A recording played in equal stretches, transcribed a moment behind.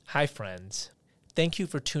Hi, friends. Thank you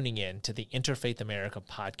for tuning in to the Interfaith America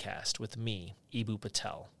podcast with me, Eboo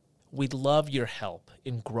Patel. We'd love your help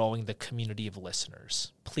in growing the community of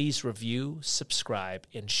listeners. Please review, subscribe,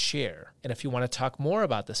 and share. And if you want to talk more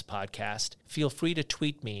about this podcast, feel free to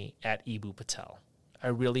tweet me at Eboo Patel. I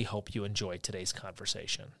really hope you enjoyed today's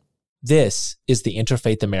conversation. This is the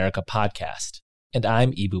Interfaith America podcast, and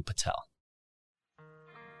I'm Eboo Patel.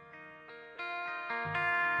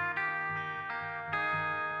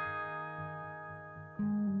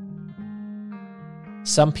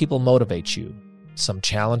 Some people motivate you, some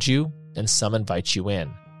challenge you, and some invite you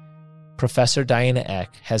in. Professor Diana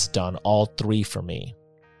Eck has done all three for me.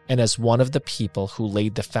 And as one of the people who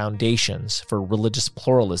laid the foundations for religious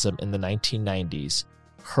pluralism in the 1990s,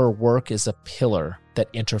 her work is a pillar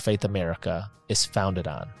that Interfaith America is founded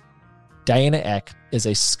on. Diana Eck is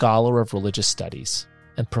a scholar of religious studies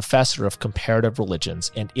and professor of comparative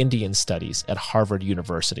religions and Indian studies at Harvard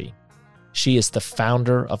University. She is the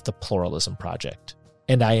founder of the Pluralism Project.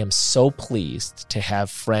 And I am so pleased to have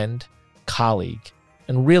friend, colleague,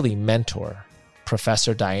 and really mentor,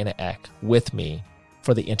 Professor Diana Eck, with me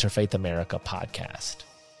for the Interfaith America podcast.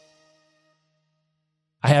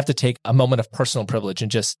 I have to take a moment of personal privilege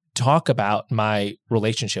and just talk about my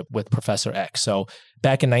relationship with Professor Eck. So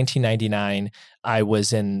back in 1999, I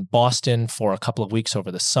was in Boston for a couple of weeks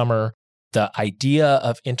over the summer. The idea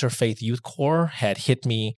of Interfaith Youth Corps had hit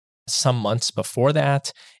me some months before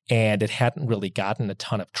that, and it hadn't really gotten a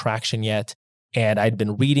ton of traction yet. And I'd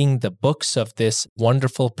been reading the books of this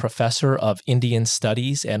wonderful professor of Indian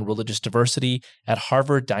studies and religious diversity at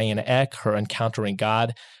Harvard, Diana Eck. Her Encountering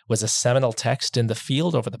God was a seminal text in the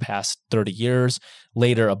field over the past 30 years.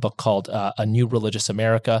 Later, a book called A New Religious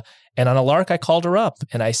America. And on a lark, I called her up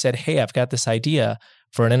and I said, hey, I've got this idea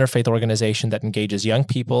for an interfaith organization that engages young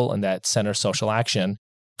people and that centers social action.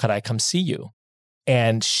 Could I come see you?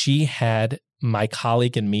 And she had my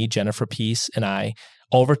colleague and me, Jennifer Peace, and I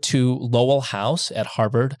over to Lowell House at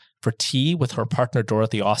Harvard for tea with her partner,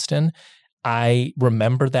 Dorothy Austin. I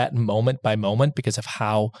remember that moment by moment because of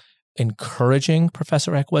how encouraging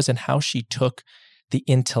Professor Eck was and how she took the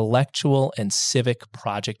intellectual and civic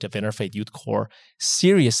project of Interfaith Youth Corps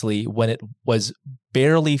seriously when it was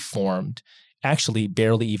barely formed, actually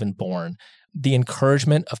barely even born. The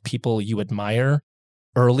encouragement of people you admire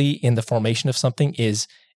early in the formation of something is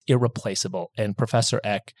irreplaceable. And Professor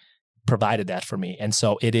Eck provided that for me. And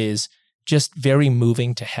so it is just very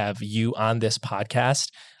moving to have you on this podcast.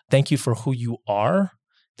 Thank you for who you are.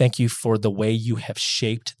 Thank you for the way you have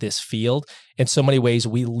shaped this field. In so many ways,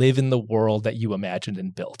 we live in the world that you imagined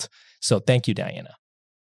and built. So thank you, Diana.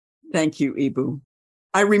 Thank you, Eboo.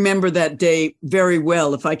 I remember that day very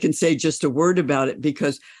well, if I can say just a word about it,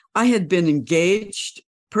 because I had been engaged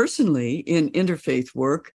personally in interfaith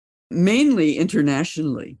work, mainly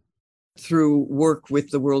internationally, through work with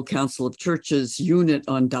the World Council of Churches unit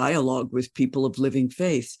on dialogue with people of living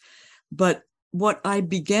faith. But what I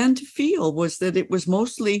began to feel was that it was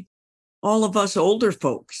mostly all of us older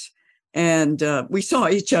folks. And we saw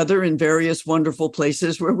each other in various wonderful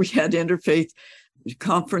places where we had interfaith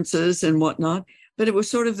conferences and whatnot, but it was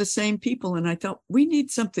sort of the same people. And I thought, we need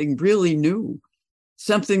something really new,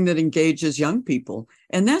 something that engages young people.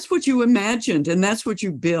 And that's what you imagined, and that's what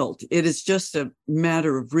you built. It is just a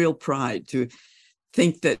matter of real pride to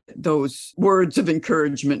think that those words of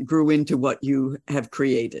encouragement grew into what you have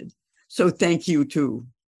created. So thank you, too.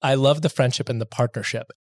 I love the friendship and the partnership.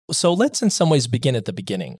 So let's in some ways begin at the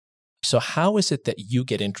beginning. So how is it that you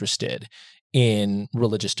get interested in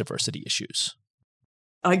religious diversity issues?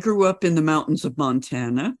 I grew up in the mountains of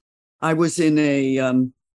Montana. I was in a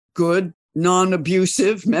good,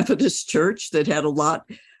 non-abusive Methodist church that had a lot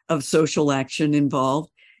of social action involved.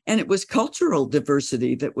 And it was cultural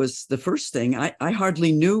diversity that was the first thing. I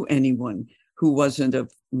hardly knew anyone who wasn't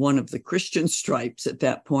of one of the Christian stripes at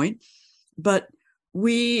that point. But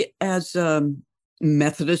we, as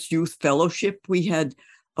Methodist Youth Fellowship, we had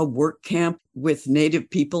a work camp with Native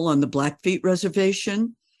people on the Blackfeet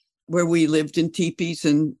Reservation, where we lived in teepees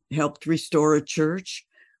and helped restore a church.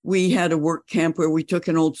 We had a work camp where we took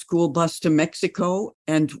an old school bus to Mexico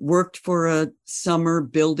and worked for a summer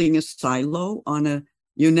building a silo on a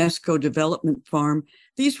UNESCO development farm.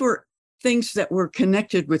 These were things that were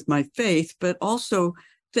connected with my faith, but also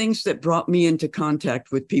things that brought me into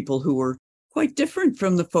contact with people who were quite different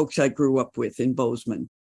from the folks I grew up with in Bozeman.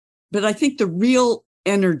 But I think the real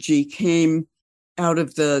energy came out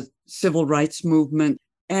of the civil rights movement.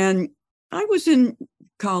 And I was in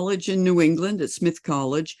college in New England at Smith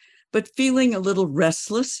College, but feeling a little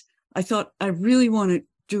restless. I thought I really want to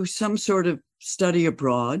do some sort of study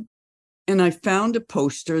abroad. And I found a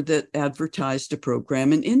poster that advertised a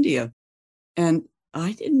program in India. And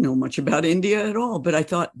I didn't know much about India at all, but I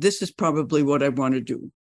thought this is probably what I want to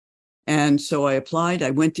do. And so I applied.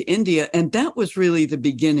 I went to India, and that was really the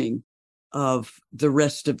beginning of the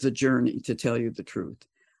rest of the journey, to tell you the truth.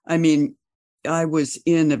 I mean, I was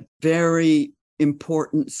in a very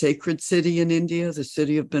important sacred city in India, the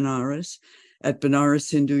city of Benares, at Benares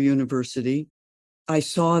Hindu University. I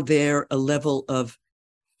saw there a level of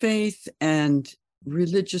faith and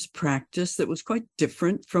religious practice that was quite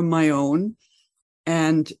different from my own,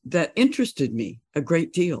 and that interested me a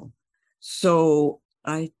great deal. So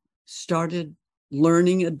I started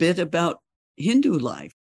learning a bit about Hindu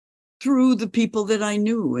life through the people that I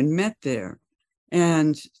knew and met there,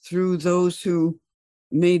 and through those who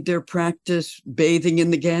made their practice bathing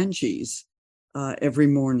in the Ganges every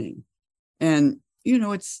morning. And,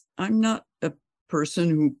 I'm not a person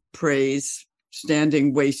who prays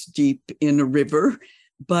standing waist deep in a river,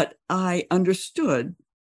 but I understood,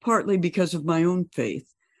 partly because of my own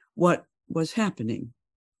faith, what was happening.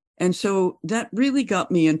 And so that really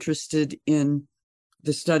got me interested in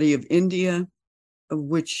the study of India,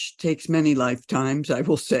 which takes many lifetimes, I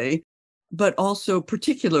will say, but also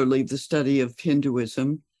particularly the study of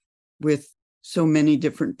Hinduism, with so many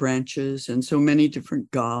different branches and so many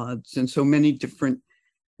different gods and so many different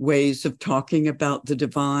ways of talking about the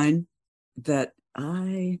divine, that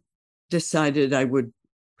I decided I would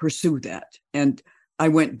pursue that. And I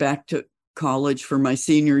went back to college for my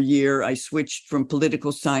senior year. I switched from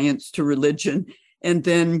political science to religion, and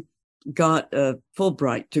then got a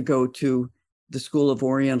Fulbright to go to the School of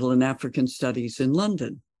Oriental and African Studies in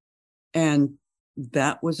London. And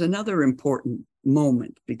that was another important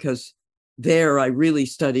moment, because there I really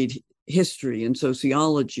studied history and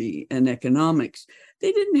sociology and economics.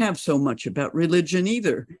 They didn't have so much about religion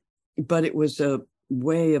either, but it was a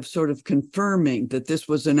way of sort of confirming that this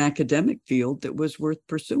was an academic field that was worth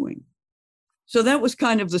pursuing. So that was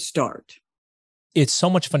kind of the start. It's so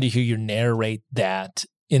much fun to hear you narrate that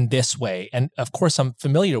in this way. And of course, I'm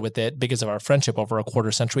familiar with it because of our friendship over a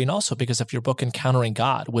quarter century, and also because of your book, Encountering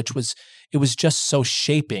God, it was just so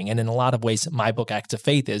shaping. And in a lot of ways, my book, Acts of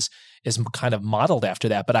Faith, is kind of modeled after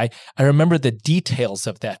that. But I remember the details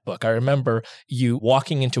of that book. I remember you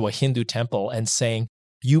walking into a Hindu temple and saying,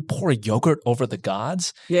 "You pour yogurt over the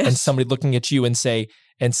gods?" Yes. And somebody looking at you and saying,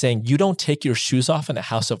 "You don't take your shoes off in a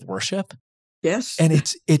house of worship?" Yes. And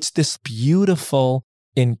it's this beautiful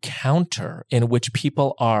encounter in which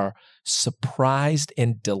people are surprised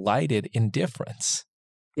and delighted in difference,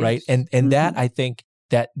 right? Yes. And that, I think,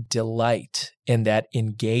 that delight and that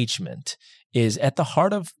engagement is at the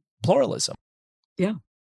heart of pluralism. Yeah.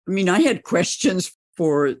 I mean, I had questions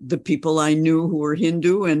for the people I knew who were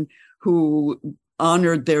Hindu and who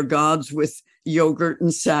honored their gods with yogurt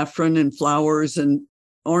and saffron and flowers and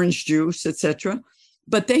orange juice, etc.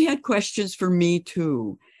 But they had questions for me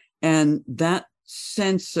too. And that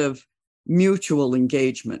sense of mutual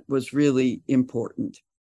engagement was really important.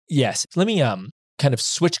 Yes. Let me kind of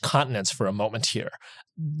switch continents for a moment here.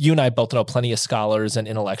 You and I both know plenty of scholars and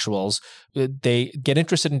intellectuals. They get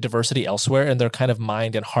interested in diversity elsewhere, and their kind of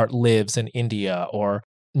mind and heart lives in India or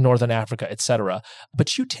Northern Africa, etc.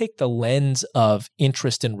 But you take the lens of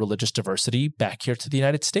interest in religious diversity back here to the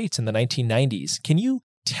United States in the 1990s. Can you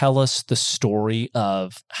tell us the story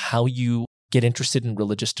of how you get interested in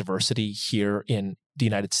religious diversity here in the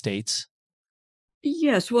United States?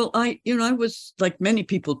 Yes. Well, I was, like many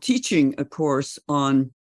people, teaching a course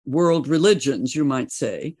on world religions, you might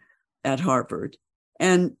say, at Harvard.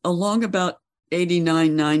 And along about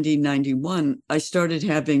 89, 90, 91, I started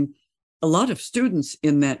having a lot of students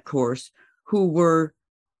in that course who were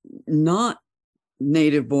not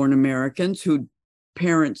native-born Americans, whose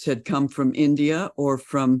parents had come from India or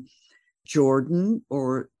from Jordan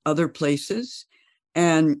or other places.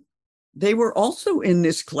 And they were also in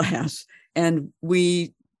this class. And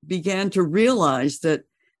we began to realize that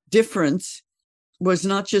difference was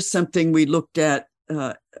not just something we looked at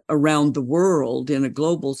around the world in a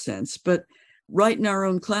global sense, but right in our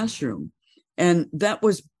own classroom. And that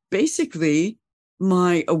was basically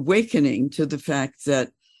my awakening to the fact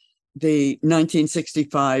that the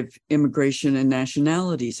 1965 Immigration and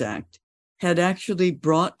Nationalities Act had actually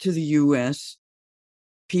brought to the U.S.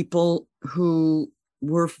 people who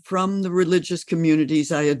were from the religious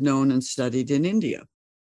communities I had known and studied in India.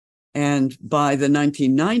 And by the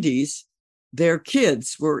 1990s, their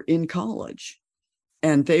kids were in college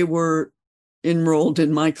and they were enrolled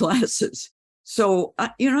in my classes. So,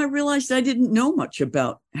 I realized I didn't know much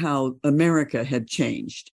about how America had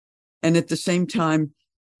changed. And at the same time,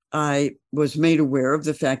 I was made aware of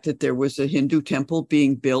the fact that there was a Hindu temple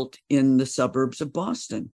being built in the suburbs of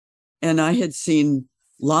Boston. And I had seen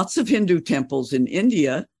lots of Hindu temples in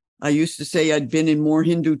India. I used to say I'd been in more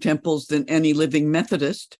Hindu temples than any living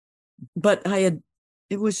Methodist, but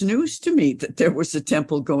it was news to me that there was a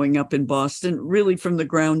temple going up in Boston, really from the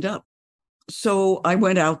ground up. So I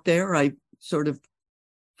went out there. I sort of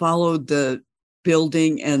followed the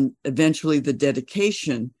building and eventually the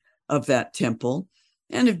dedication of that temple,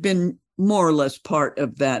 and have been more or less part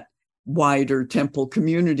of that wider temple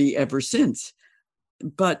community ever since.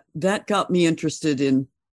 But that got me interested in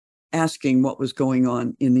asking what was going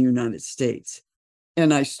on in the United States.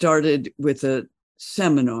 And I started with a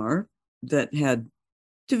seminar that had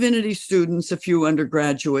divinity students, a few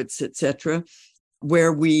undergraduates, etc.,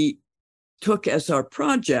 where we took as our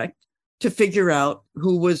project to figure out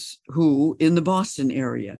who was who in the Boston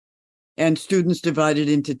area. And students divided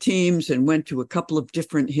into teams and went to a couple of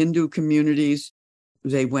different Hindu communities.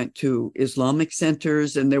 They went to Islamic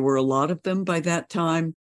centers, and there were a lot of them by that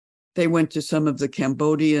time. They went to some of the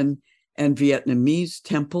Cambodian and Vietnamese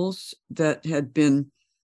temples that had been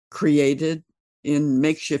created in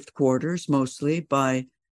makeshift quarters, mostly by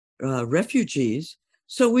refugees.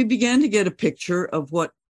 So we began to get a picture of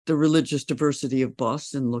what the religious diversity of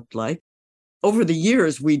Boston looked like. Over the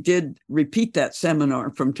years, we did repeat that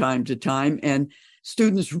seminar from time to time, and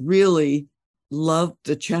students really loved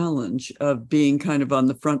the challenge of being kind of on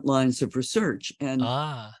the front lines of research and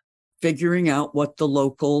figuring out what the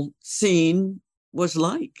local scene was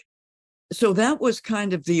like. So that was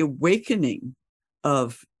kind of the awakening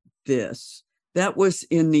of this. That was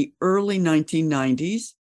in the early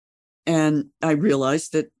 1990s. And I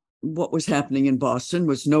realized that what was happening in Boston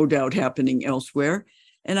was no doubt happening elsewhere.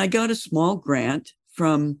 And I got a small grant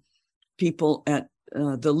from people at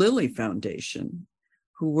the Lilly Foundation,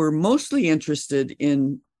 who were mostly interested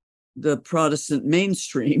in the Protestant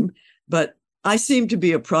mainstream, but I seem to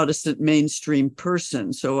be a Protestant mainstream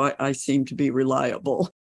person, so I seem to be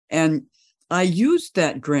reliable. And I used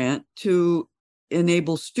that grant to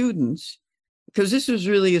enable students, because this was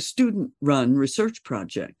really a student-run research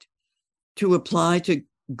project, to apply to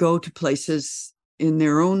go to places in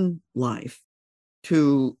their own life,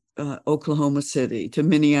 to Oklahoma City, to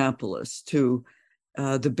Minneapolis, to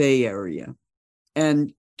the Bay Area,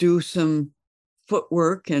 and do some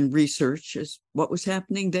footwork and research as what was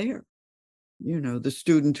happening there. You know, the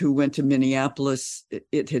student who went to Minneapolis,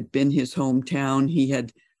 it had been his hometown. He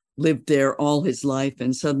had lived there all his life,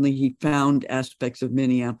 and suddenly he found aspects of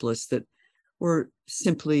Minneapolis that were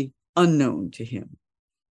simply unknown to him.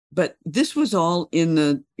 But this was all in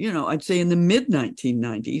the, I'd say in the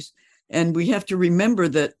mid-1990s. And we have to remember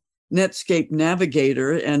that Netscape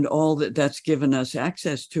Navigator and all that's given us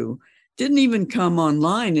access to didn't even come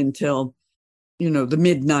online until, the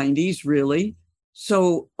mid-90s, really.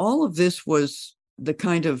 So all of this was the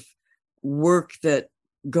kind of work that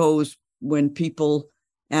goes when people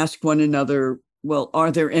ask one another, well,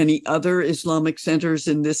 are there any other Islamic centers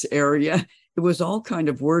in this area? It was all kind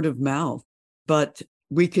of word of mouth. But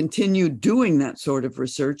we continued doing that sort of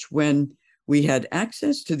research when we had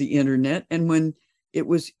access to the internet and when it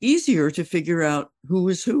was easier to figure out who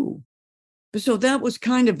was who. So that was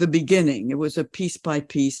kind of the beginning. It was a piece by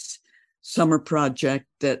piece summer project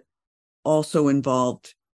that also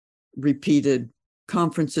involved repeated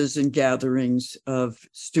conferences and gatherings of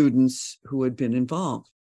students who had been involved.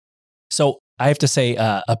 So I have to say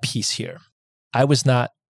a piece here. I was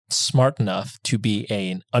not smart enough to be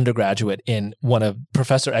an undergraduate in one of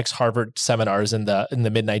Professor X's Harvard seminars in the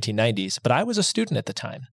mid-1990s, but I was a student at the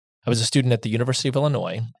time. I was a student at the University of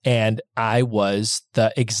Illinois, and I was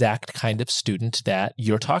the exact kind of student that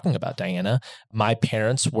you're talking about, Diana. My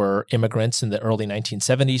parents were immigrants in the early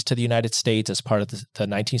 1970s to the United States as part of the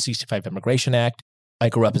 1965 Immigration Act. I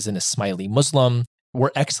grew up as an Ismaili Muslim.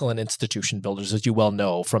 We're excellent institution builders, as you well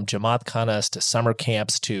know, from Jamaat Khanas to summer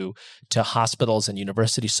camps to hospitals and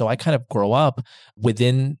universities. So I kind of grow up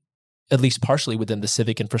within, at least partially within the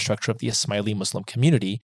civic infrastructure of the Ismaili Muslim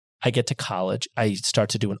community. I get to college. I start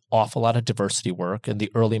to do an awful lot of diversity work in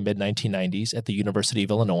the early mid-1990s at the University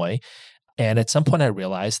of Illinois. And at some point I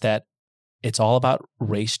realized that it's all about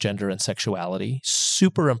race, gender, and sexuality,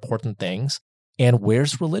 super important things. And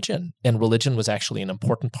where's religion? And religion was actually an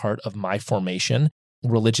important part of my formation.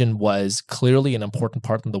 Religion was clearly an important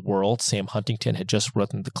part in the world. Sam Huntington had just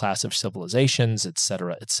written The Class of Civilizations, et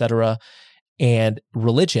cetera, et cetera. And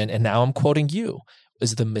religion, and now I'm quoting you,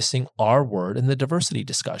 is the missing R word in the diversity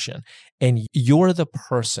discussion. And you're the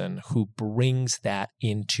person who brings that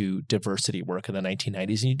into diversity work in the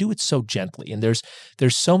 1990s, and you do it so gently. And there's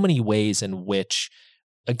so many ways in which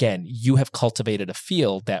again, you have cultivated a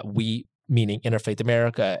field that we, meaning Interfaith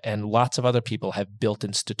America and lots of other people, have built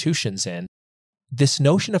institutions in. This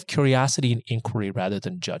notion of curiosity and inquiry rather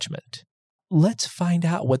than judgment. Let's find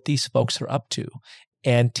out what these folks are up to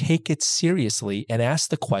and take it seriously and ask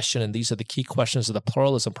the question, and these are the key questions of the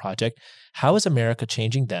Pluralism Project, how is America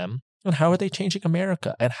changing them, and how are they changing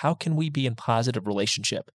America, and how can we be in positive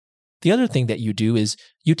relationship? The other thing that you do is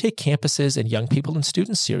you take campuses and young people and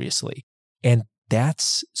students seriously, and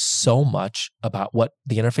that's so much about what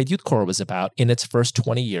the Interfaith Youth Corps was about in its first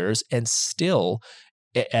 20 years, and still,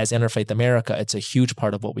 as Interfaith America, it's a huge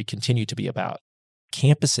part of what we continue to be about.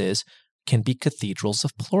 Campuses can be cathedrals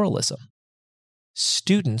of pluralism.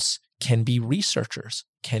 Students can be researchers,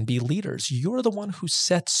 can be leaders. You're the one who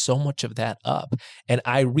sets so much of that up. And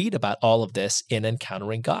I read about all of this in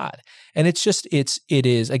Encountering God. And it's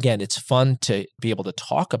fun to be able to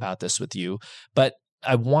talk about this with you, but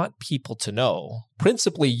I want people to know,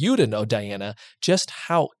 principally you to know, Diana, just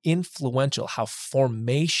how influential, how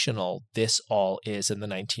formational this all is in the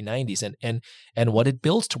 1990s and what it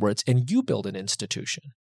builds towards. And you build an institution.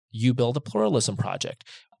 You build a Pluralism Project,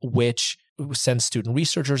 which sends student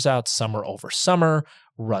researchers out summer over summer,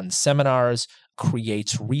 runs seminars,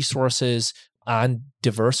 creates resources on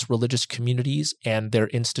diverse religious communities and their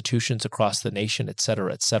institutions across the nation, et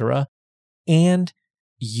cetera, et cetera. And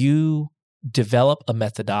you develop a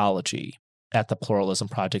methodology at the Pluralism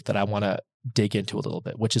Project that I want to dig into a little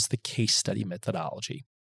bit, which is the case study methodology.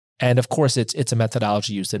 And of course, it's a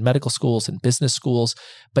methodology used in medical schools and business schools,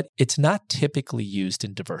 but it's not typically used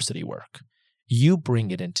in diversity work. You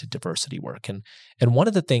bring it into diversity work. And one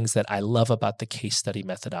of the things that I love about the case study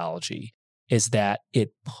methodology is that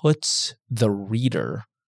it puts the reader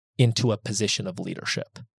into a position of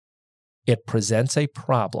leadership. It presents a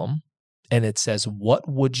problem and it says, what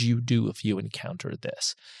would you do if you encountered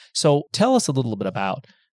this? So tell us a little bit about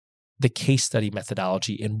the case study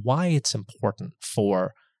methodology and why it's important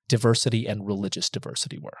for diversity and religious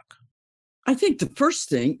diversity work. I think the first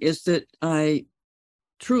thing is that I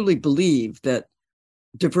truly believe that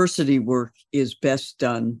diversity work is best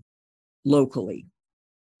done locally.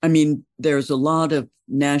 I mean, there's a lot of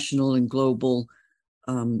national and global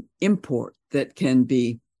import that can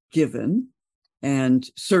be given. And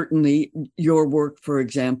certainly your work, for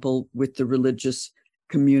example, with the religious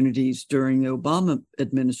communities during the Obama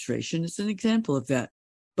administration is an example of that.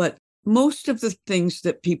 But most of the things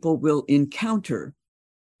that people will encounter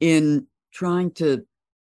in trying to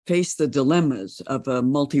face the dilemmas of a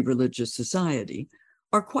multi-religious society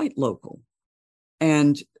are quite local.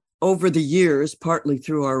 And over the years, partly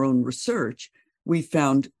through our own research, we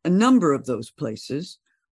found a number of those places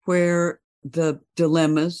where the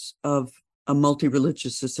dilemmas of a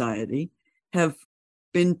multi-religious society have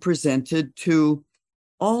been presented to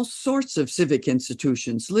all sorts of civic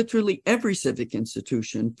institutions, literally every civic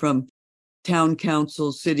institution, from town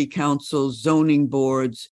councils, city councils, zoning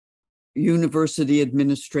boards, university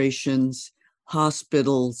administrations,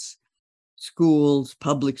 hospitals, schools,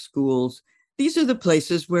 public schools. These are the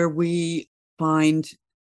places where we find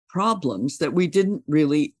problems that we didn't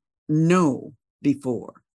really know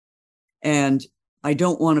before. And I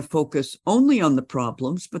don't want to focus only on the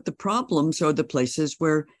problems, but the problems are the places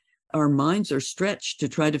where our minds are stretched to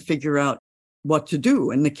try to figure out what to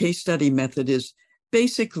do. And the case study method is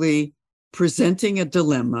basically presenting a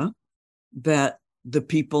dilemma that the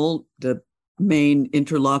people, the main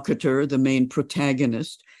interlocutor, the main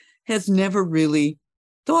protagonist, has never really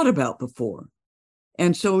thought about before.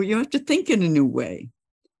 And so you have to think in a new way.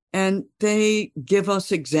 And they give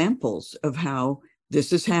us examples of how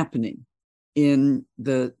this is happening in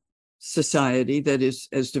the society that is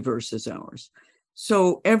as diverse as ours.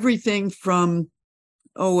 So everything from,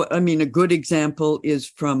 a good example is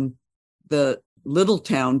from the little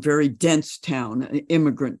town, very dense town, an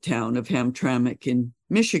immigrant town of Hamtramck in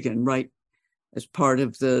Michigan, right as part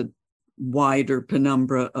of the wider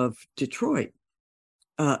penumbra of Detroit,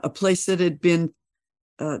 a place that had been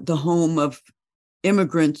the home of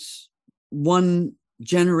immigrants one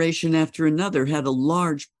generation after another, had a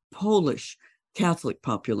large Polish Catholic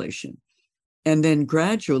population. And then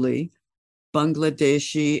gradually,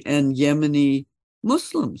 Bangladeshi and Yemeni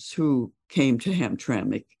Muslims who came to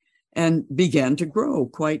Hamtramck and began to grow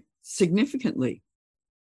quite significantly.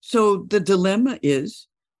 So the dilemma is,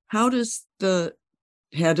 how does the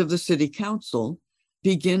head of the city council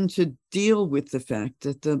begin to deal with the fact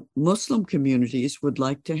that the Muslim communities would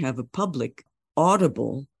like to have a public,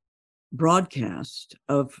 audible broadcast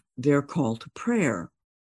of their call to prayer,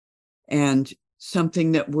 and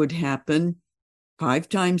something that would happen 5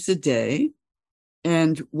 times a day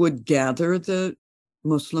and would gather the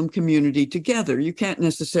Muslim community together. You can't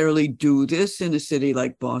necessarily do this in a city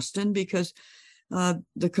like Boston because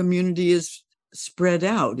the community is spread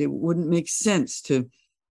out. It wouldn't make sense to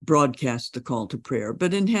broadcast the call to prayer.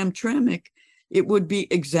 But in Hamtramck, it would be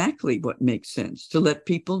exactly what makes sense to let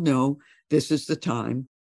people know this is the time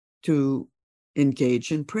to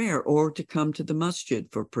engage in prayer or to come to the masjid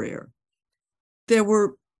for prayer. There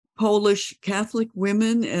were Polish Catholic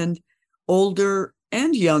women and older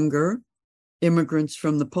and younger immigrants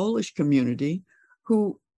from the Polish community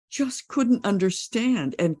who just couldn't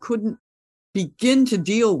understand and couldn't begin to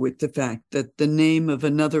deal with the fact that the name of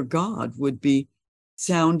another God would be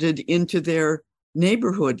sounded into their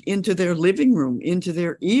neighborhood, into their living room, into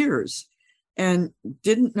their ears, and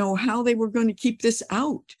didn't know how they were going to keep this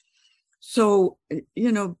out. So,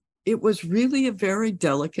 it was really a very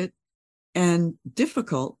delicate and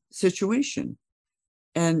difficult situation.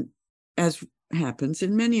 And as happens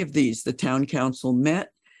in many of these, the town council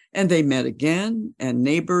met and they met again, and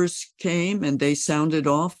neighbors came and they sounded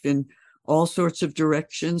off in all sorts of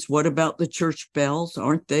directions. What about the church bells?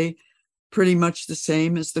 Aren't they pretty much the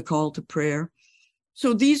same as the call to prayer?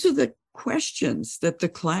 So these are the questions that the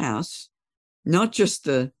class, not just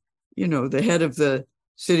the head of the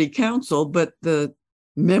city council, but the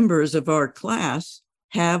members of our class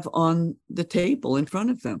have on the table in front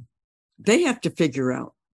of them. They have to figure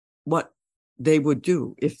out what they would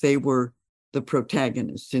do if they were the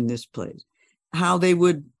protagonists in this place, how they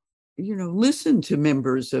would, listen to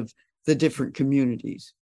members of the different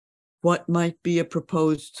communities, what might be a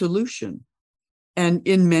proposed solution. And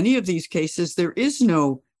in many of these cases, there is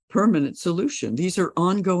no permanent solution. These are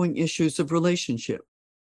ongoing issues of relationship.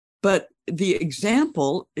 But the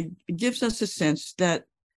example gives us a sense that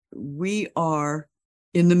we are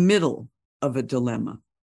in the middle of a dilemma,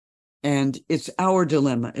 and it's our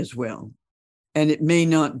dilemma as well. And it may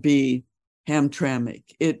not be Hamtramck.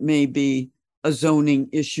 It may be a zoning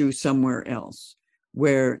issue somewhere else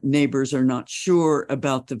where neighbors are not sure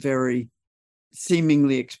about the very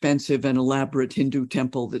seemingly expensive and elaborate Hindu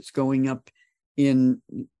temple that's going up in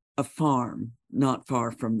a farm not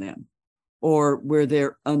far from them, or where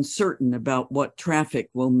they're uncertain about what traffic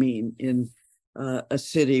will mean in a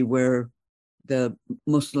city where the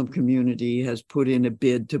Muslim community has put in a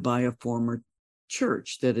bid to buy a former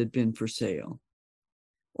church that had been for sale.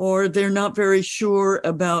 Or they're not very sure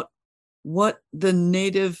about what the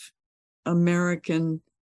Native American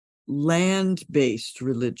land-based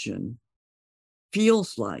religion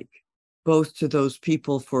feels like, both to those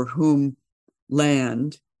people for whom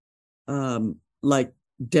land, like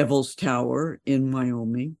Devil's Tower in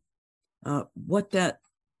Wyoming, what that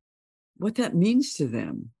means to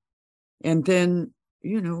them. And then,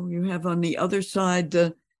 you have on the other side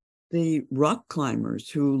the rock climbers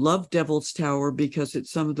who love Devil's Tower because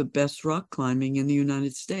it's some of the best rock climbing in the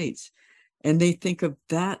United States. And they think of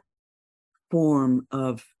that form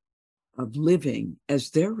of living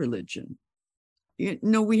as their religion.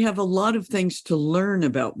 We have a lot of things to learn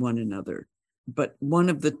about one another, but one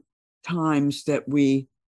of the times that we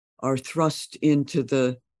are thrust into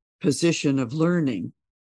the position of learning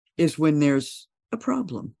is when there's a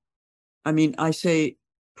problem. I mean, I say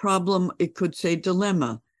problem, it could say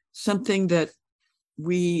dilemma, something that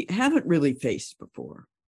we haven't really faced before,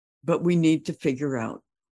 but we need to figure out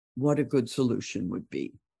what a good solution would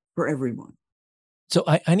be for everyone. So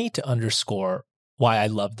I need to underscore why I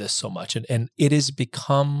love this so much. And it has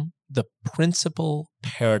become the principal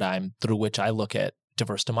paradigm through which I look at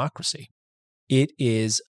diverse democracy. It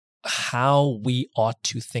is how we ought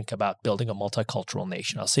to think about building a multicultural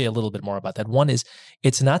nation. I'll say a little bit more about that. One is,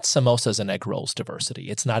 it's not samosas and egg rolls diversity.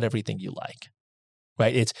 It's not everything you like,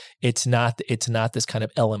 right? It's not this kind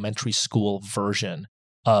of elementary school version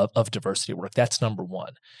of diversity work. That's number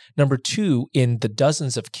one. Number two, in the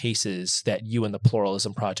dozens of cases that you and the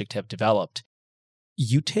Pluralism Project have developed,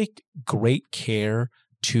 you take great care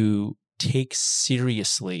to take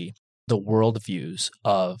seriously the worldviews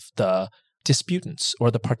of the disputants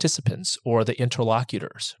or the participants or the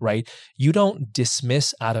interlocutors, right? You don't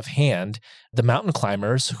dismiss out of hand the mountain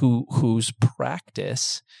climbers whose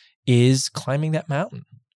practice is climbing that mountain,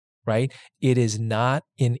 right? It is not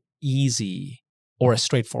an easy or a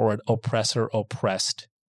straightforward oppressor-oppressed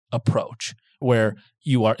approach where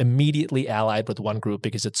you are immediately allied with one group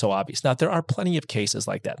because it's so obvious. Now, there are plenty of cases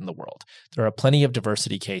like that in the world. There are plenty of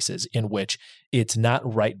diversity cases in which it's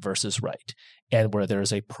not right versus right, and where there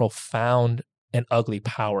is a profound and ugly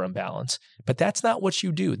power imbalance. But that's not what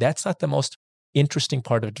you do. That's not the most interesting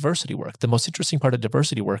part of diversity work. The most interesting part of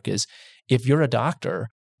diversity work is if you're a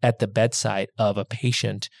doctor at the bedside of a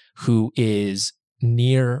patient who is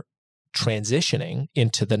near transitioning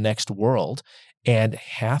into the next world, and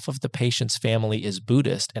half of the patient's family is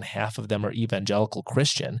Buddhist and half of them are evangelical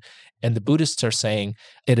Christian. And the Buddhists are saying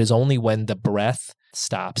it is only when the breath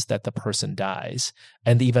stops that the person dies.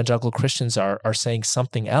 And the evangelical Christians are saying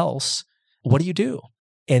something else. What do you do?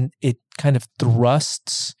 And it kind of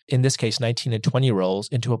thrusts, in this case, 19 and 20-year-olds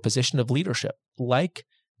into a position of leadership, like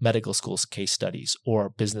medical school case studies or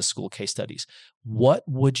business school case studies. What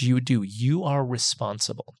would you do? You are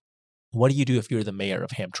responsible. What do you do if you're the mayor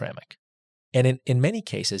of Hamtramck? And in many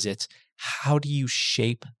cases, it's how do you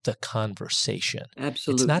shape the conversation?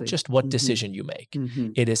 Absolutely. It's not just what decision you make.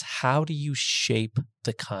 It is how do you shape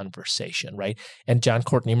the conversation, right? And John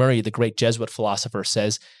Courtney Murray, the great Jesuit philosopher,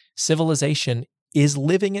 says civilization is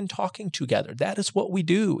living and talking together. That is what we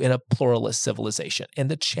do in a pluralist civilization.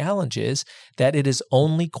 And the challenge is that it is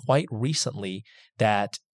only quite recently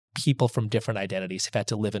that people from different identities have had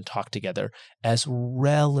to live and talk together as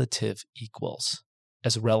relative equals.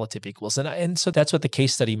 And so that's what the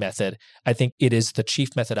case study method, I think it is the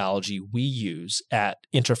chief methodology we use at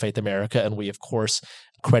Interfaith America. And we, of course,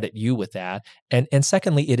 credit you with that. And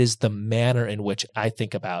secondly, it is the manner in which I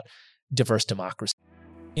think about diverse democracy.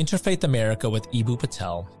 Interfaith America with Eboo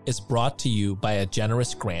Patel is brought to you by a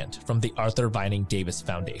generous grant from the Arthur Vining Davis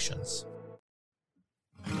Foundations.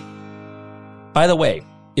 By the way,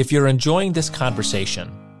 if you're enjoying this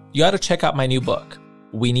conversation, you ought to check out my new book,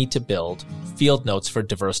 We Need to Build Field Notes for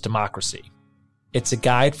Diverse Democracy. It's a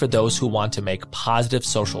guide for those who want to make positive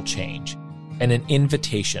social change and an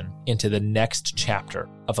invitation into the next chapter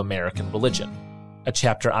of American religion, a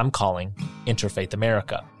chapter I'm calling Interfaith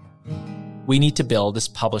America. We Need to Build is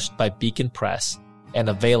published by Beacon Press and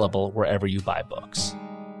available wherever you buy books.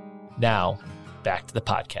 Now, back to the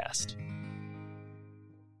podcast.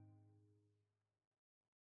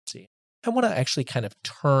 I want to actually kind of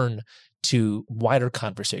turn to wider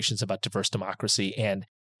conversations about diverse democracy and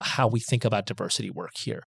how we think about diversity work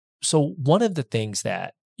here. So one of the things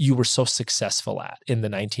that you were so successful at in the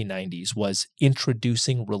 1990s was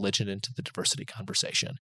introducing religion into the diversity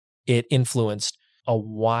conversation. It influenced a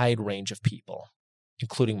wide range of people,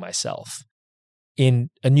 including myself.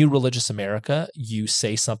 In A New Religious America, you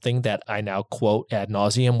say something that I now quote ad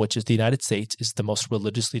nauseum, which is the United States is the most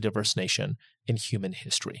religiously diverse nation in human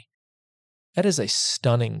history. That is a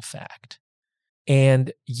stunning fact.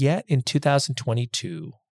 And yet in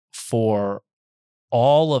 2022, for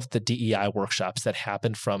all of the DEI workshops that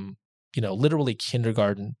happened from, literally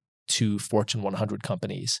kindergarten to Fortune 100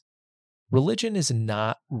 companies, religion is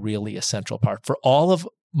not really a central part for all of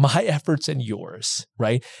my efforts and yours,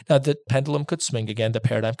 right? Now, the pendulum could swing again, the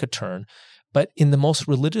paradigm could turn, but in the most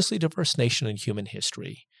religiously diverse nation in human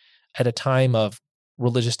history, at a time of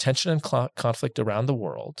religious tension and conflict around the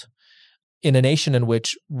world, in a nation in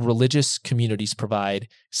which religious communities provide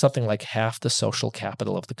something like half the social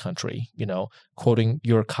capital of the country, quoting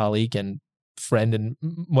your colleague and friend and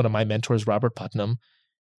one of my mentors, Robert Putnam,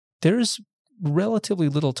 there's relatively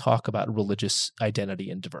little talk about religious identity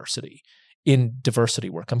and diversity in diversity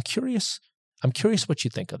work. I'm curious what you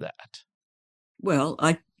think of that. Well,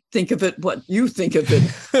 I think of it what you think of it,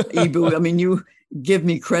 Eboo. I mean, you give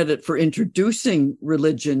me credit for introducing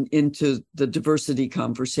religion into the diversity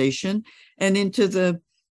conversation and into the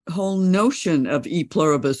whole notion of e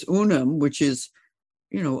pluribus unum, which is,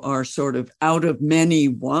 our sort of out of many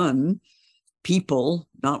one people,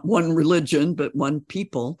 not one religion, but one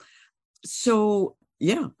people. So,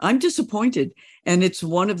 yeah, I'm disappointed. And it's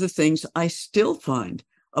one of the things I still find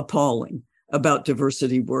appalling about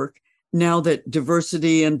diversity work, now that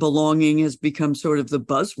diversity and belonging has become sort of the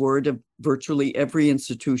buzzword of virtually every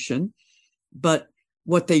institution. But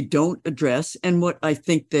what they don't address, and what I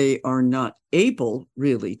think they are not able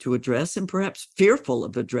really to address, and perhaps fearful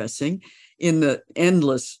of addressing in the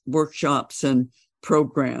endless workshops and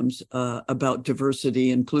programs about diversity,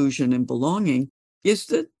 inclusion, and belonging, is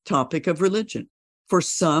the topic of religion. For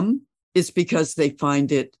some, it's because they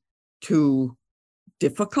find it too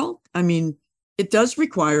difficult. I mean, it does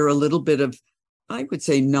require a little bit of, I would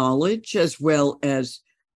say, knowledge as well as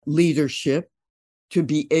leadership to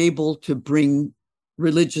be able to bring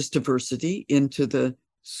religious diversity into the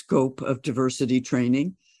scope of diversity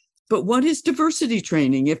training. But what is diversity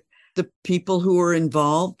training if the people who are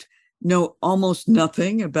involved know almost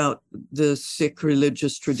nothing about the Sikh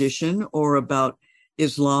religious tradition or about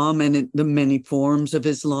Islam and the many forms of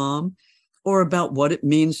Islam, or about what it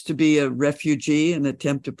means to be a refugee and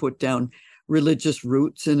attempt to put down religious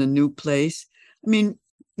roots in a new place? I mean,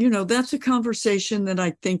 that's a conversation that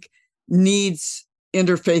I think needs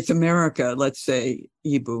Interfaith America, let's say,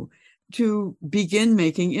 Eboo, to begin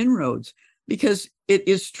making inroads. because it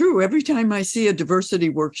is true. Every time I see a diversity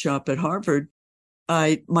workshop at Harvard,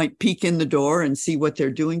 I might peek in the door and see what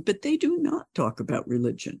they're doing, but they do not talk about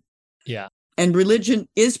religion. Yeah. And religion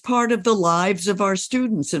is part of the lives of our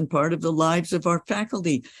students and part of the lives of our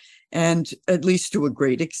faculty. And at least to a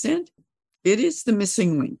great extent, it is the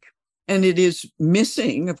missing link. And it is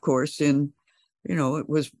missing, of course, it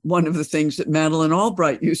was one of the things that Madeleine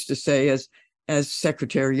Albright used to say as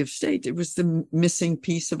Secretary of State. It was the missing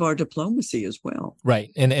piece of our diplomacy as well. Right.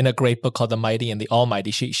 In a great book called The Mighty and the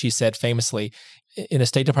Almighty, she said famously, in a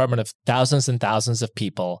State Department of thousands and thousands of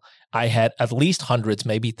people, I had at least hundreds,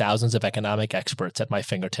 maybe thousands of economic experts at my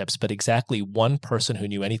fingertips, but exactly one person who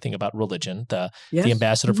knew anything about religion, the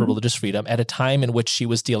ambassador for religious freedom, at a time in which she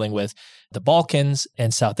was dealing with the Balkans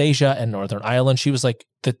and South Asia and Northern Ireland. She was like,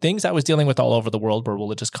 the things I was dealing with all over the world were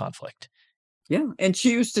religious conflict. Yeah. And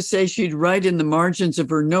she used to say she'd write in the margins of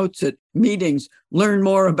her notes at meetings, learn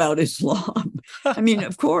more about Islam. I mean,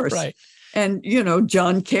 of course. Right. And,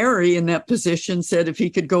 John Kerry in that position said if he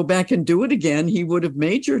could go back and do it again, he would have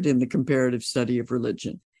majored in the comparative study of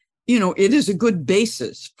religion. It is a good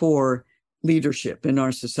basis for leadership in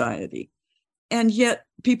our society. And yet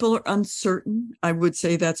people are uncertain. I would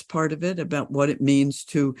say that's part of it, about what it means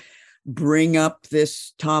to bring up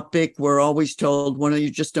this topic. We're always told, you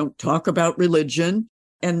just don't talk about religion.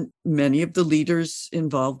 And many of the leaders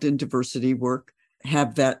involved in diversity work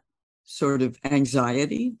have that sort of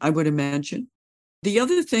anxiety, I would imagine. The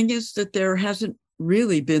other thing is that there hasn't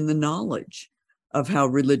really been the knowledge of how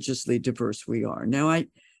religiously diverse we are. Now,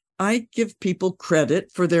 I give people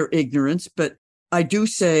credit for their ignorance, but I do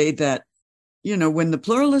say that, when the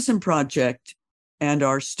Pluralism Project and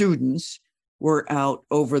our students were out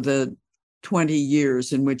over the 20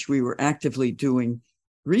 years in which we were actively doing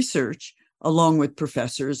research, along with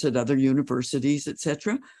professors at other universities, et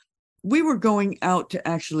cetera, we were going out to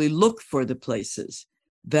actually look for the places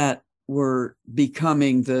that were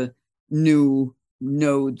becoming the new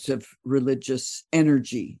nodes of religious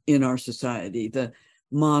energy in our society, the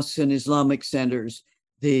mosques and Islamic centers,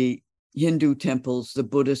 the Hindu temples, the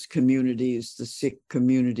Buddhist communities, the Sikh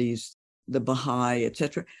communities, the Baha'i, et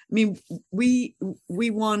cetera. I mean, we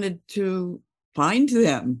wanted to find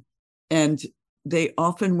them, and they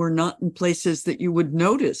often were not in places that you would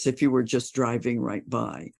notice if you were just driving right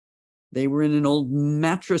by. They were in an old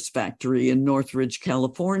mattress factory in Northridge,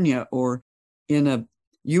 California, or in a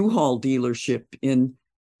U-Haul dealership in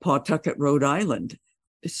Pawtucket, Rhode Island.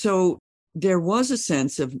 So there was a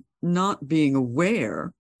sense of not being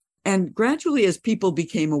aware. And gradually, as people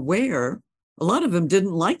became aware, a lot of them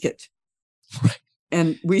didn't like it. Right.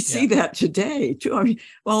 And we see that today, too. I mean,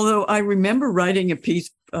 although I remember writing a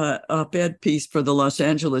piece, op-ed piece for the Los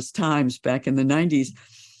Angeles Times back in the 90s,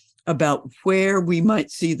 about where we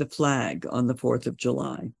might see the flag on the 4th of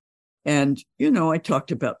July. And, I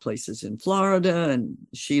talked about places in Florida and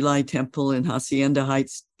Shilai Temple in Hacienda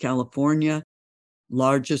Heights, California,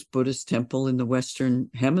 largest Buddhist temple in the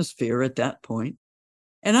Western Hemisphere at that point.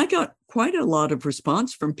 And I got quite a lot of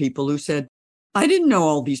response from people who said, I didn't know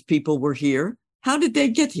all these people were here. How did they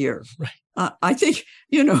get here? Right. I think,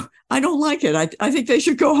 I don't like it. I think they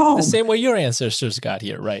should go home. The same way your ancestors got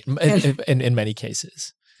here, right? In many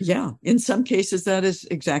cases. Yeah, in some cases, that is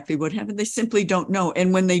exactly what happened. They simply don't know.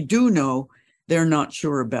 And when they do know, they're not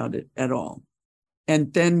sure about it at all.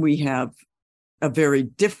 And then we have a very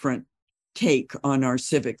different take on our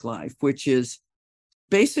civic life, which is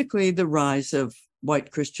basically the rise of white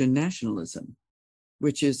Christian nationalism,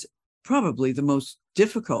 which is probably the most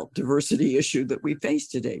difficult diversity issue that we face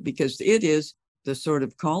today, because it is the sort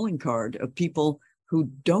of calling card of people who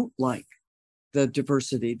don't like the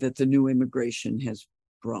diversity that the new immigration has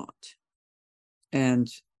brought, and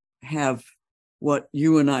have what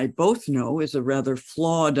you and I both know is a rather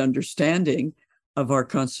flawed understanding of our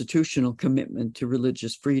constitutional commitment to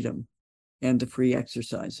religious freedom and the free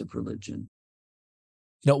exercise of religion.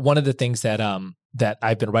 One of the things that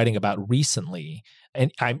I've been writing about recently,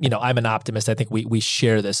 and I'm an optimist. I think we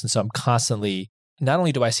share this, and so I'm constantly, not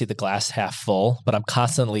only do I see the glass half full, but I'm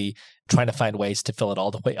constantly trying to find ways to fill it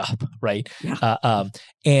all the way up, right? Yeah.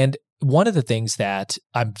 And one of the things that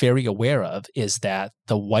I'm very aware of is that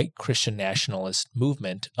the white Christian nationalist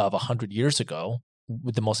movement of 100 years ago,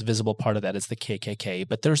 the most visible part of that is the KKK,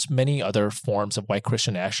 but there's many other forms of white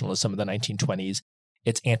Christian nationalism in the 1920s.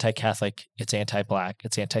 It's anti-Catholic, it's anti-Black,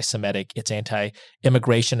 it's anti-Semitic, it's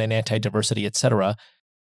anti-immigration and anti-diversity, et cetera.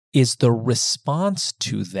 Is the response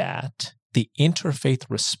to that, the interfaith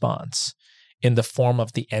response, in the form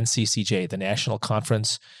of the NCCJ, the National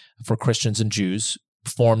Conference for Christians and Jews,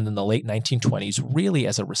 formed in the late 1920s, really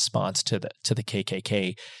as a response to the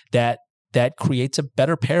KKK, that that creates a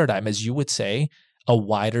better paradigm, as you would say, a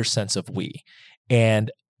wider sense of we.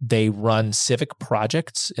 And they run civic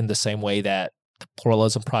projects in the same way that the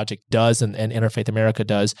Pluralism Project does and Interfaith America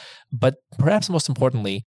does. But perhaps most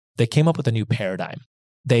importantly, they came up with a new paradigm.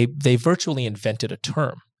 They virtually invented a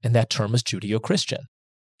term, and that term is Judeo-Christian.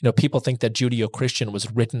 People think that Judeo-Christian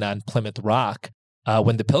was written on Plymouth Rock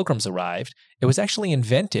when the Pilgrims arrived. It was actually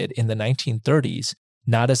invented in the 1930s,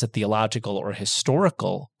 not as a theological or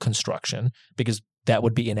historical construction, because that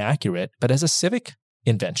would be inaccurate, but as a civic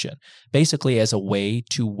invention, basically as a way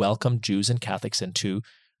to welcome Jews and Catholics into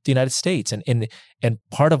the United States. And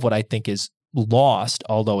part of what I think is lost,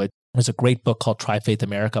 although there's a great book called Tri-Faith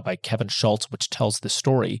America by Kevin Schultz, which tells the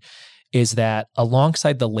story, is that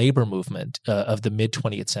alongside the labor movement of the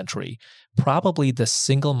mid-20th century, probably the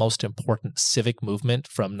single most important civic movement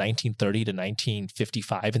from 1930 to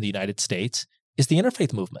 1955 in the United States is the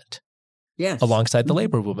interfaith movement. Yes. Alongside the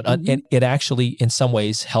labor movement. And it actually, in some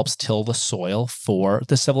ways, helps till the soil for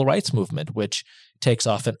the civil rights movement, which takes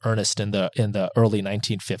off in earnest in the early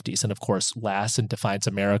 1950s, and of course lasts and defines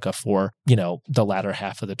America for, the latter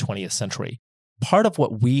half of the 20th century. Part of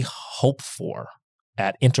what we hope for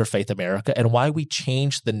at Interfaith America and why we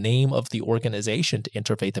changed the name of the organization to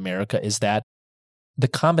Interfaith America is that the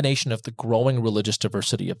combination of the growing religious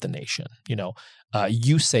diversity of the nation.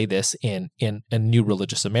 You say this in New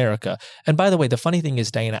Religious America. And by the way, the funny thing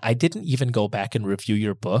is, Diana, I didn't even go back and review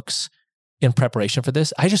your books in preparation for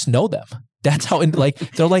this. I just know them. That's how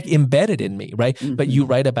they're like embedded in me, right? Mm-hmm. But you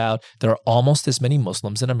write about there are almost as many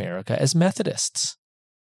Muslims in America as Methodists.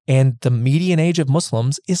 And the median age of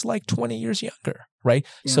Muslims is like 20 years younger, right?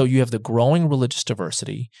 Yeah. So you have the growing religious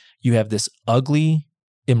diversity. You have this ugly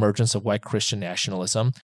emergence of white Christian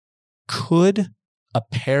nationalism. Could a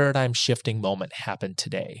paradigm shifting moment happen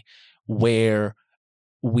today where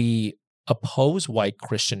we oppose white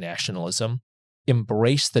Christian nationalism,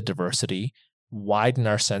 embrace the diversity, widen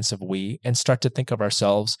our sense of we, and start to think of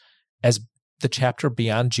ourselves as the chapter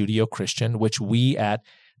beyond Judeo-Christian, which we at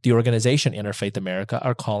the organization Interfaith America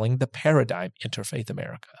are calling the paradigm Interfaith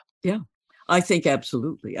America? Yeah, I think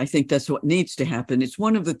absolutely. I think that's what needs to happen. It's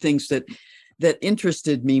one of the things that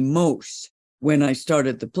interested me most when I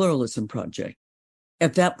started the Pluralism Project.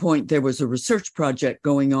 At that point, there was a research project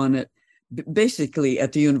going on basically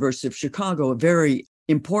at the University of Chicago, a very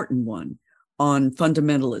important one on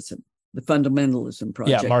fundamentalism, the Fundamentalism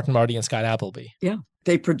Project. Yeah, Martin Marty and Scott Appleby. Yeah,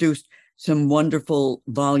 they produced some wonderful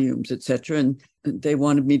volumes, et cetera, and they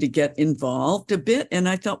wanted me to get involved a bit. And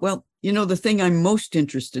I thought, well, the thing I'm most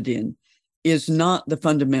interested in is not the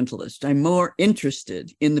fundamentalist. I'm more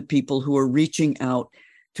interested in the people who are reaching out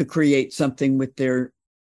to create something with their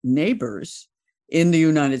neighbors in the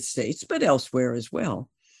United States, but elsewhere as well.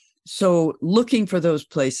 So looking for those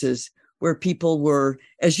places where people were,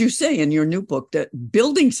 as you say in your new book, that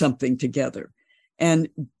building something together. And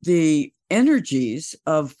the energies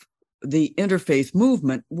of the interfaith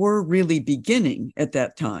movement were really beginning at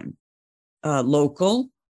that time. Local,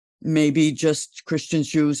 maybe just Christians,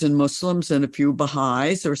 Jews, and Muslims, and a few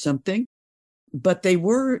Baha'is or something. But they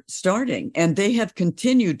were starting, and they have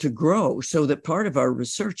continued to grow, so that part of our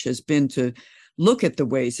research has been to look at the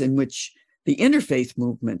ways in which the interfaith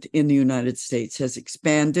movement in the United States has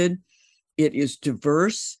expanded. It is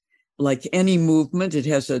diverse. Like any movement, it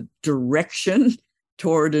has a direction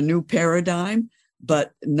toward a new paradigm,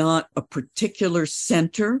 but not a particular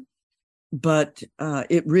center. But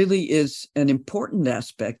it really is an important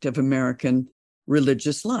aspect of American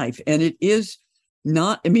religious life. And it is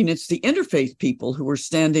not, it's the interfaith people who are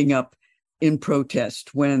standing up in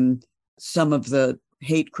protest when some of the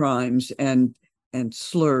hate crimes and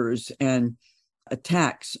slurs and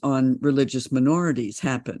attacks on religious minorities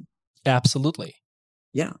happen. Absolutely.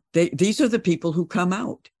 Yeah. These are the people who come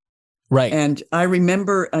out. Right. And I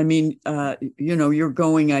remember, you're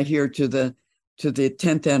going, I hear, to the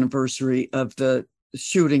 10th anniversary of the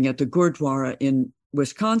shooting at the Gurdwara in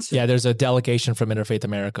Wisconsin. Yeah, there's a delegation from Interfaith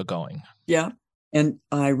America going. Yeah. And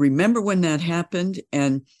I remember when that happened.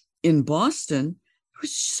 And in Boston, it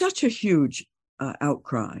was such a huge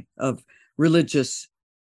outcry of religious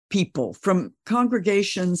people from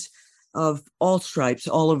congregations of all stripes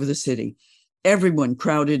all over the city. Everyone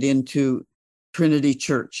crowded into Trinity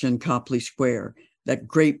Church in Copley Square, that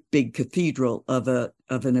great big cathedral of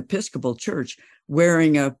an Episcopal church,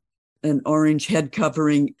 wearing an orange head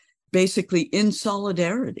covering, basically in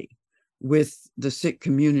solidarity with the Sikh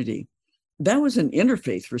community. That was an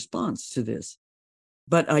interfaith response to this.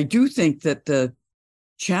 But I do think that the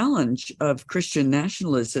challenge of Christian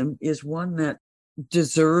nationalism is one that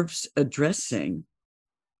deserves addressing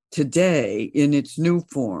today in its new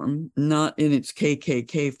form, not in its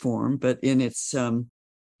KKK form, but in its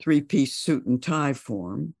three-piece suit and tie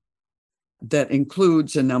form that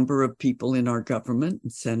includes a number of people in our government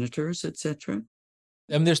and senators, etc.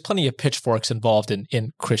 I mean, there's plenty of pitchforks involved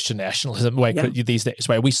in Christian nationalism these days,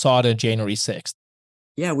 right? We saw it on January 6th.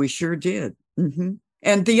 Yeah, we sure did. Mm-hmm.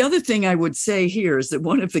 And the other thing I would say here is that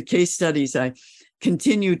one of the case studies I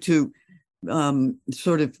continue to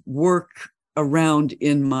sort of work around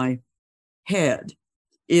in my head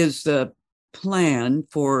is the plan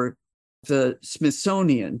for the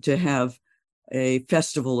Smithsonian to have a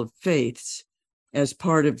Festival of Faiths as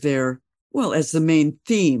part of their, as the main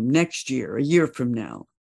theme next year, a year from now,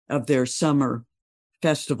 of their summer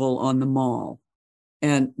festival on the Mall.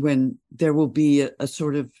 And when there will be a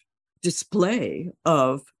sort of display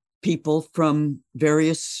of people from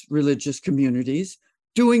various religious communities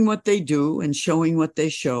doing what they do and showing what they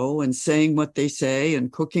show and saying what they say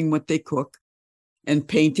and cooking what they cook and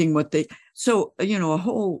painting what they... So, a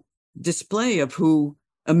whole display of who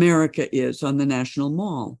America is on the National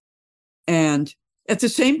Mall. And at the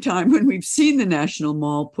same time, when we've seen the National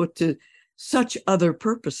Mall put to such other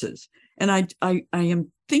purposes, and I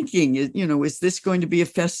am thinking, is this going to be a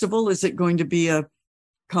festival? Is it going to be a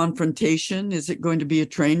confrontation? Is it going to be a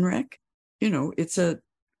train wreck? It's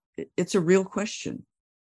a real question.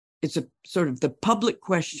 It's a sort of the public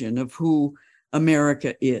question of who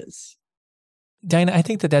America is. Diana, I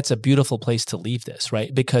think that's a beautiful place to leave this,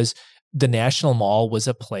 right? Because the National Mall was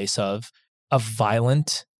a place of a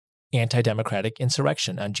violent anti-democratic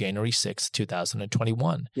insurrection on January 6th,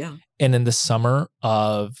 2021. Yeah. And in the summer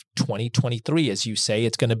of 2023, as you say,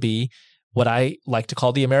 it's going to be what I like to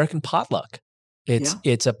call the American potluck.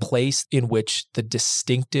 It's a place in which the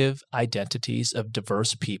distinctive identities of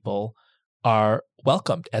diverse people are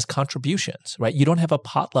welcomed as contributions, right? You don't have a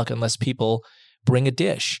potluck unless people bring a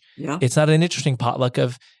dish. Yeah. It's not an interesting potluck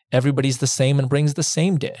of everybody's the same and brings the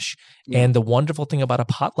same dish. Yeah. And the wonderful thing about a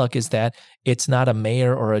potluck is that it's not a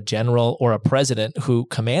mayor or a general or a president who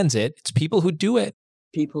commands it. It's people who do it.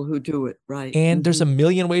 People who do it, right. And there's a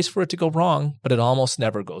million ways for it to go wrong, but it almost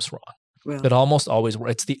never goes wrong. Well, it almost always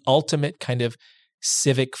works. It's the ultimate kind of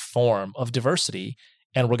civic form of diversity.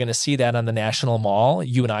 And we're going to see that on the National Mall.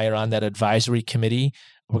 You and I are on that advisory committee.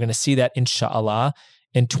 We're going to see that, inshallah,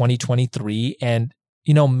 in 2023. And,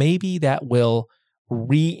 maybe that will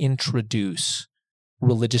reintroduce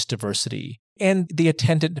religious diversity and the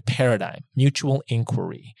attendant paradigm, mutual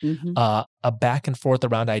inquiry, a back and forth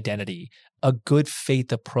around identity, a good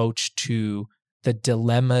faith approach to the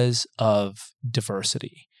dilemmas of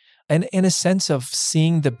diversity, and in a sense of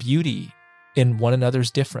seeing the beauty in one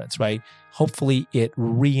another's difference, right? Hopefully it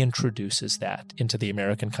reintroduces that into the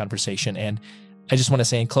American conversation. And I just want to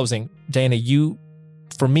say in closing, Diana, you,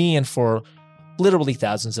 for me and for literally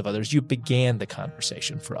thousands of others, you began the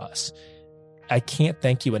conversation for us. I can't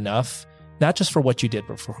thank you enough, not just for what you did,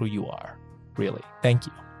 but for who you are, really. Thank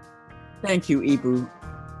you. Thank you, Eboo.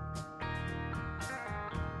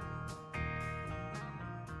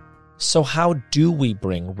 So how do we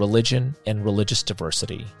bring religion and religious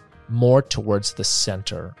diversity more towards the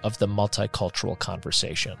center of the multicultural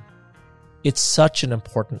conversation? It's such an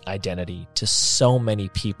important identity to so many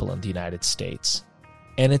people in the United States,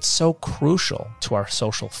 and it's so crucial to our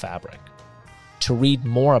social fabric. To read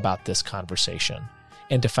more about this conversation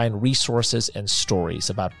and to find resources and stories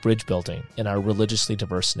about bridge building in our religiously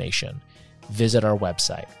diverse nation, visit our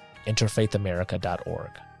website, interfaithamerica.org.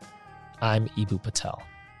 I'm Eboo Patel.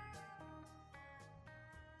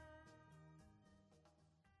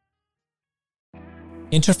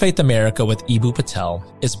 Interfaith America with Eboo Patel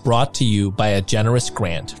is brought to you by a generous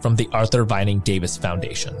grant from the Arthur Vining Davis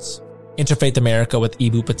Foundations. Interfaith America with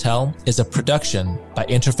Eboo Patel is a production by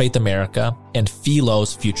Interfaith America and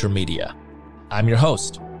Philos Future Media. I'm your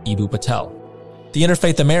host, Eboo Patel. The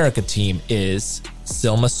Interfaith America team is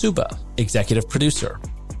Silma Suba, executive producer,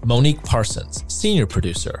 Monique Parsons, senior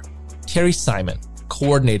producer, Terry Simon,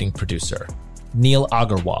 coordinating producer, Neil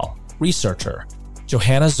Agarwal, researcher,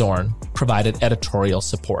 Johanna Zorn provided editorial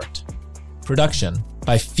support. Production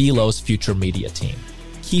by Philos Future Media team.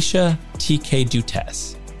 Keisha T.K.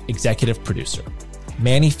 Dutes, executive producer.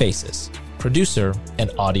 Manny Faces, producer and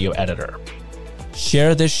audio editor.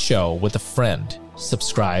 Share this show with a friend.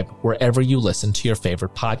 Subscribe wherever you listen to your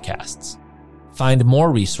favorite podcasts. Find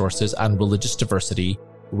more resources on religious diversity,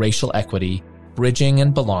 racial equity, bridging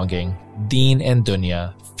and belonging, Deen and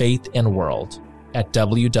Dunya, faith and world at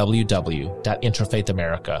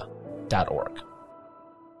www.interfaithamerica.org.